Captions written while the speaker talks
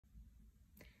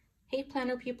Hey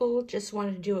planner people, just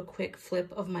wanted to do a quick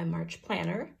flip of my March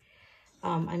planner.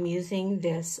 I'm using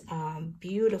this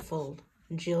beautiful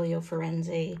Gillio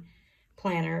Firenze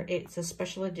planner. It's a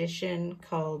special edition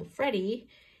called Freddie,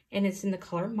 and it's in the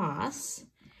color Moss.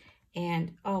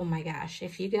 And oh my gosh,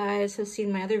 if you guys have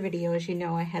seen my other videos, you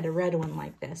know I had a red one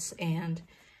like this, and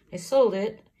I sold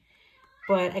it,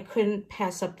 but I couldn't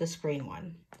pass up this green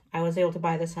one. I was able to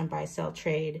buy this on buy, sell,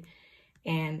 trade,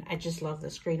 and I just love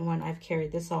this green one. I've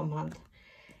carried this all month.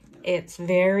 It's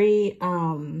very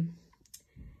kind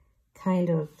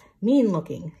of mean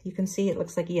looking. You can see it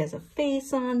looks like he has a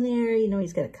face on there. You know,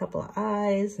 he's got a couple of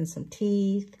eyes and some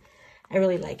teeth. I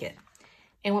really like it.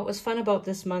 And what was fun about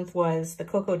this month was the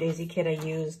Cocoa Daisy kit I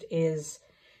used is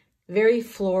very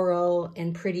floral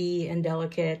and pretty and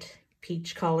delicate,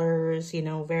 peach colors, you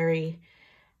know, very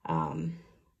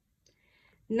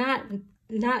not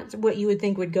what you would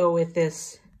think would go with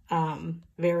this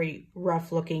very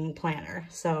rough looking planner.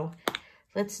 So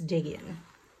let's dig in.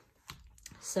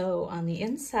 So on the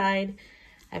inside,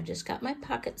 I've just got my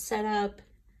pocket set up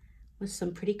with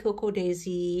some pretty Cocoa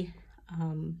Daisy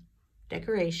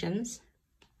decorations.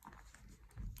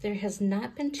 There has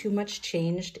not been too much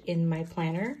changed in my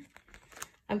planner.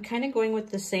 I'm kind of going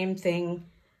with the same thing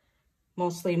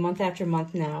mostly month after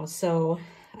month now. So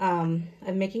I'm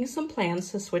making some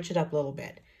plans to switch it up a little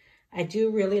bit. I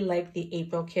do really like the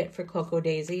April kit for Cocoa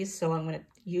Daisies, so I'm going to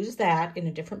use that in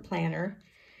a different planner.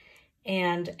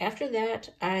 And after that,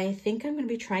 I think I'm going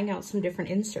to be trying out some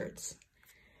different inserts.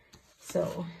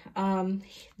 So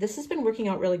this has been working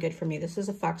out really good for me. This is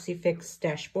a Foxy Fix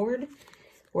dashboard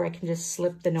where I can just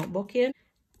slip the notebook in.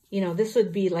 You know, this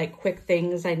would be like quick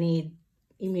things I need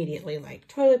immediately, like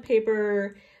toilet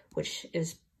paper, which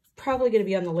is probably going to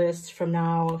be on the list from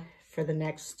now for the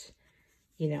next,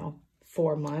 you know,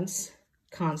 4 months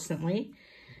constantly.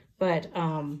 But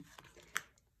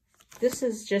this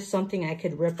is just something I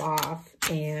could rip off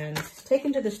and take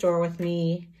into the store with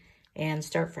me and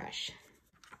start fresh.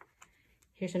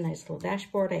 Here's a nice little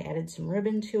dashboard. I added some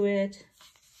ribbon to it.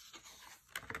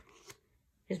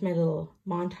 Here's my little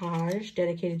montage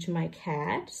dedicated to my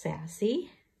cat,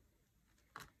 Sassy.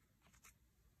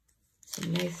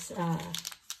 Some nice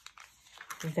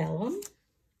vellum.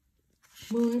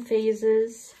 Moon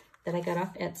phases that I got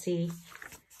off Etsy.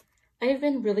 I've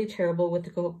been really terrible with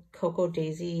the Cocoa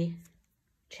Daisy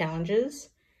challenges,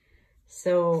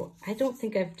 so I don't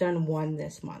think I've done one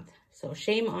this month. So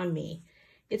shame on me.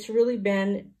 It's really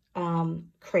been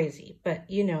crazy, but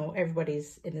you know,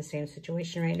 everybody's in the same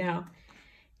situation right now,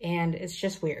 and it's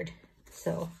just weird.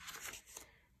 So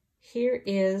here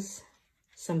is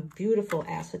some beautiful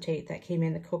acetate that came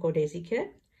in the Cocoa Daisy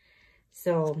kit.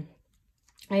 So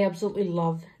I absolutely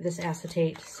love this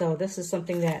acetate. So this is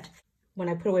something that when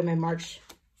I put away my March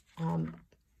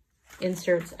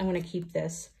inserts, I want to keep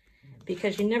this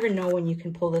because you never know when you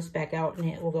can pull this back out and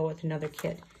it will go with another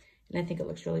kit. And I think it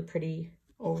looks really pretty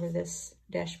over this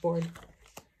dashboard.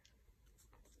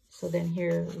 So then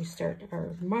here we start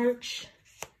our March.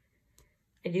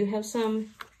 I do have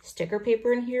some sticker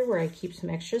paper in here where I keep some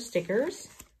extra stickers.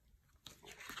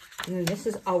 And then this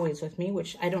is always with me,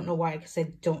 which I don't know why, because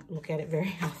I don't look at it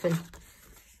very often.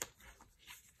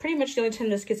 Pretty much the only time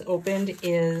this gets opened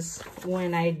is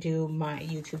when I do my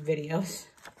YouTube videos.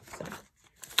 So.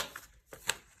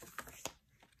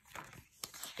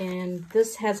 And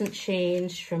this hasn't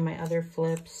changed from my other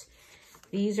flips.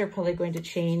 These are probably going to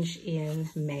change in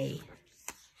May.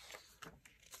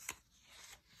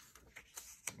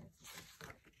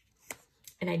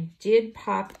 And I did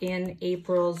pop in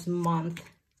April's month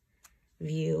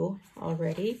view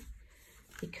already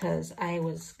because I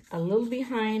was a little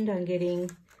behind on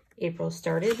getting April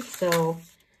started. So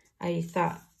I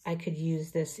thought I could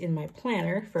use this in my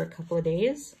planner for a couple of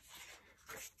days.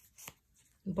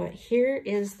 But here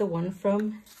is the one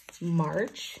from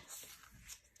March.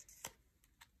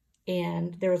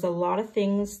 And there was a lot of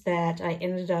things that I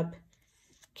ended up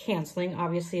canceling.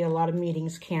 Obviously, a lot of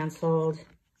meetings canceled.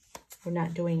 We're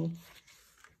not doing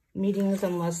meetings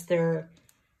unless they're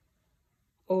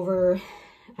over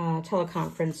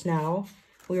teleconference now.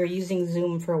 We were using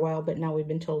Zoom for a while, but now we've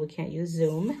been told we can't use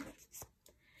Zoom.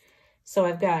 So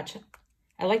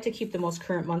I like to keep the most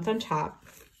current month on top.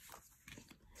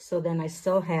 So then I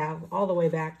still have all the way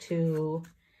back to,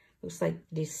 looks like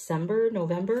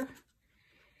November.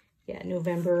 Yeah,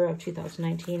 November of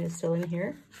 2019 is still in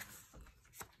here.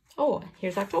 Oh,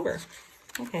 here's October.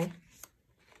 Okay.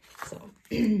 So,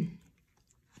 and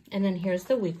then here's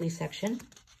the weekly section.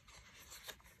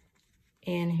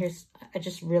 And here's, I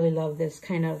just really love this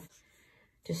kind of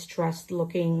distressed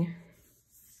looking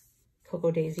Cocoa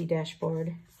Daisy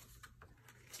dashboard.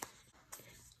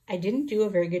 I didn't do a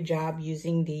very good job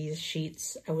using these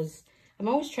sheets. I'm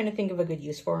always trying to think of a good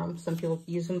use for them. Some people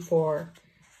use them for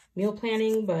meal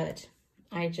planning, but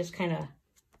I just kind of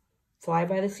fly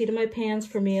by the seat of my pants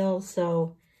for meals.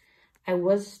 So I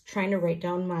was trying to write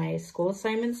down my school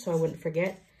assignments so I wouldn't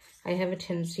forget. I have a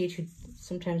tendency to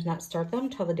sometimes not start them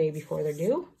till the day before they're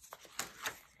due.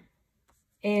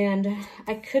 And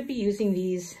I could be using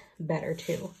these better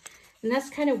too. And that's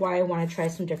kind of why I want to try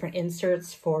some different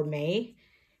inserts for May,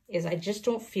 is I just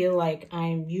don't feel like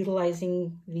I'm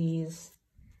utilizing these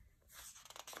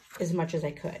as much as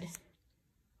I could.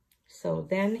 So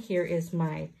then here is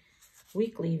my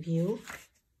weekly view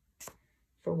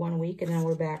for 1 week, and then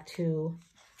we're back to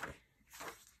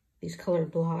these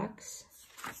colored blocks.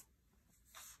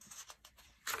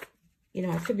 You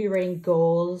know, I could be writing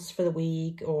goals for the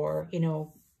week, or, you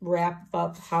know, wrap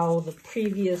up how the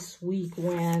previous week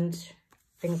went,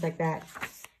 things like that.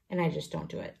 And I just don't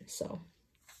do it, so.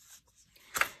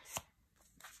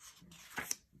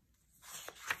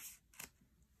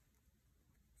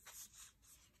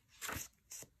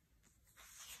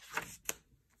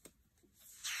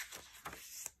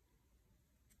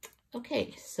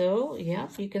 Okay, so yeah,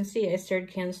 you can see I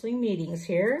started canceling meetings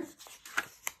here.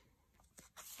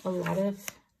 A lot of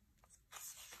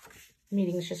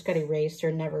meetings just got erased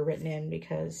or never written in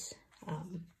because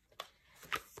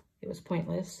it was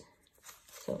pointless.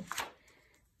 So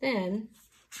then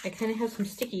I kind of have some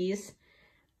stickies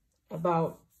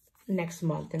about next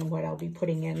month and what I'll be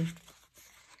putting in,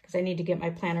 because I need to get my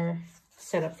planner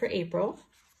set up for April,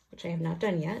 which I have not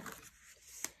done yet.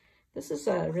 This is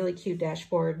a really cute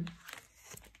dashboard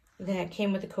that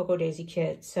came with the Cocoa Daisy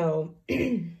kit. So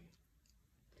they've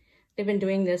been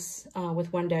doing this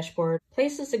with one dashboard.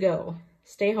 Places to go,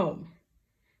 stay home,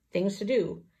 things to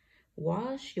do,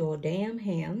 wash your damn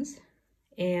hands,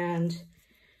 and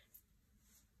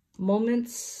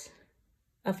moments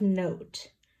of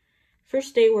note.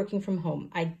 First day working from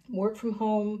home. I work from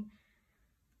home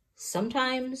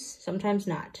sometimes, sometimes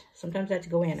not. Sometimes I have to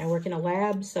go in. I work in a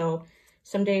lab, so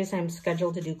some days I'm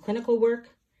scheduled to do clinical work,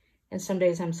 and some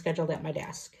days I'm scheduled at my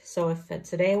desk. So if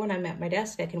it's a day when I'm at my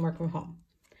desk, I can work from home.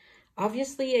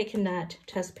 Obviously, I cannot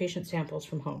test patient samples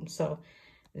from home, so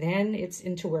then it's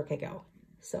into work I go.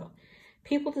 So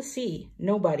people to see,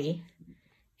 nobody.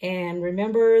 And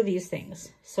remember these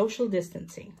things, social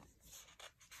distancing.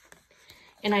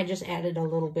 And I just added a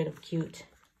little bit of cute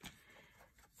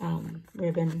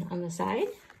ribbon on the side.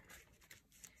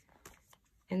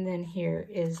 And then here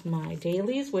is my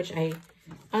dailies, which I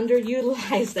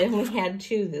underutilized. I only had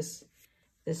 2 this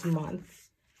month.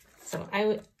 So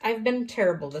I've been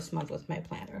terrible this month with my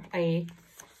planner. I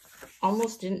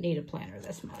almost didn't need a planner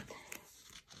this month.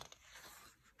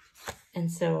 And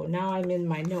so now I'm in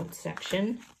my notes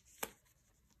section.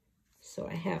 So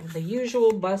I have the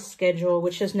usual bus schedule,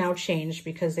 which has now changed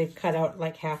because they've cut out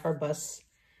like half our bus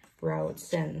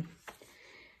routes, and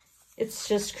it's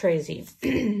just crazy.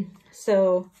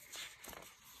 So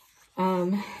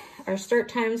our start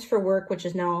times for work, which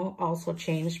is now also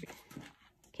changed.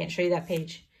 Can't show you that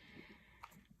page.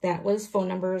 That was phone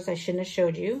numbers I shouldn't have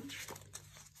showed you.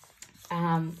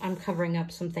 I'm covering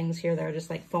up some things here that are just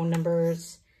like phone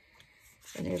numbers.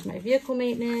 And there's my vehicle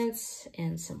maintenance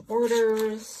and some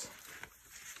orders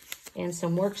and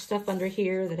some work stuff under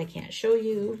here that I can't show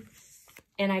you.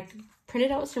 And I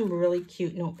printed out some really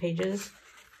cute note pages.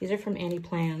 These are from Annie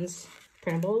Plans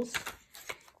printables.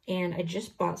 And I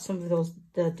just bought some of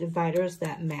the dividers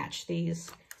that match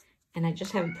these. And I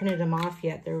just haven't printed them off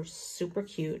yet. They're super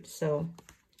cute. So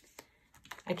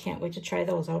I can't wait to try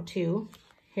those out too.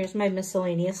 Here's my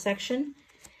miscellaneous section.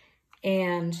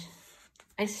 And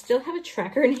I still have a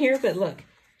tracker in here, but look,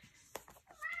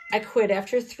 I quit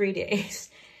after 3 days.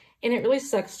 And it really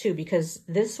sucks too, because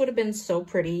this would have been so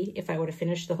pretty if I would have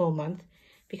finished the whole month,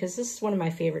 because this is one of my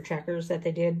favorite trackers that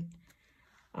they did.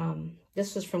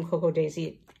 This was from Cocoa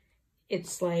Daisy.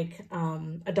 It's like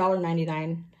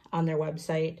 $1.99 on their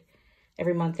website.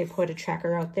 Every month they put a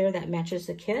tracker out there that matches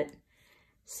the kit.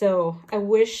 So I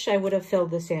wish I would have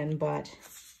filled this in, but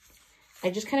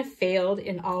I just kind of failed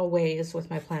in all ways with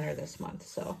my planner this month.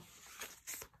 So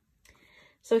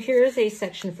here's a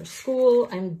section for school.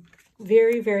 I'm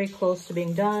very, very close to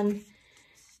being done.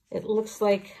 It looks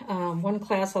like one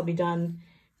class I'll be done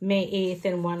May 8th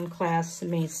and one class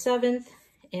May 7th.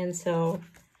 And so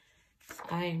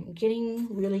I'm getting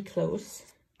really close.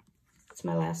 It's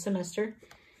my last semester.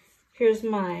 Here's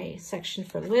my section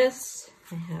for lists.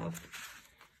 I have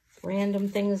random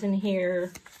things in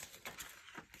here.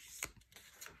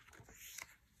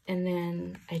 And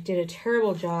then I did a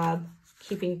terrible job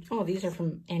keeping, oh, these are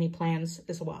from Annie Plans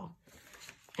as well.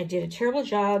 I did a terrible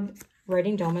job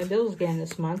writing down my bills again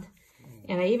this month.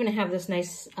 And I even have this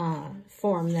nice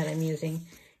form that I'm using.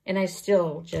 And I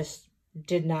still just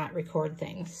did not record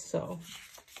things. So,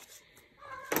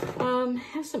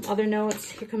 have some other notes.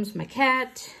 Here comes my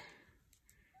cat.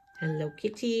 Hello,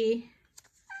 kitty.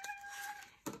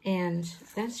 And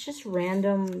that's just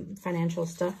random financial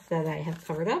stuff that I have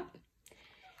covered up.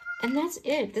 And that's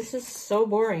it. This is so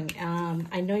boring.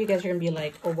 I know you guys are going to be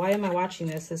like, oh, why am I watching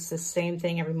this? It's the same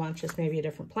thing every month, just maybe a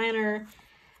different planner,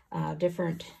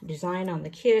 different design on the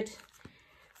kit.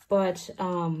 But,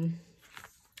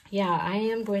 yeah, I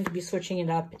am going to be switching it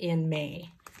up in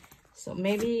May. So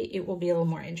maybe it will be a little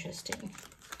more interesting.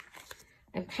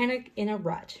 I'm kind of in a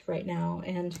rut right now.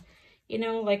 And, you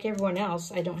know, like everyone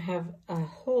else, I don't have a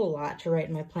whole lot to write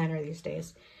in my planner these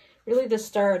days. Really, the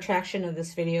star attraction of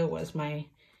this video was my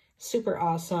super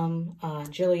awesome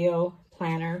Gillio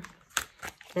planner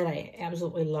that I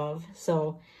absolutely love.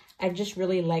 So I just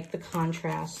really like the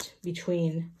contrast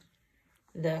between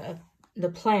the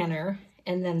planner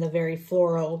and then the very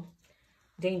floral,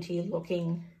 dainty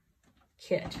looking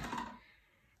kit.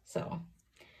 So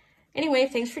anyway,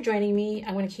 thanks for joining me.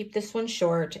 I'm going to keep this one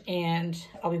short, and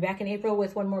I'll be back in April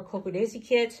with one more Cocoa Daisy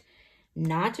kit.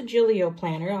 Not a Gillio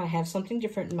planner. I have something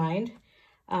different in mind.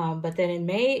 But then in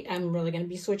May, I'm really going to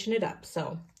be switching it up.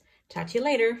 So talk to you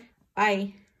later.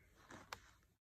 Bye.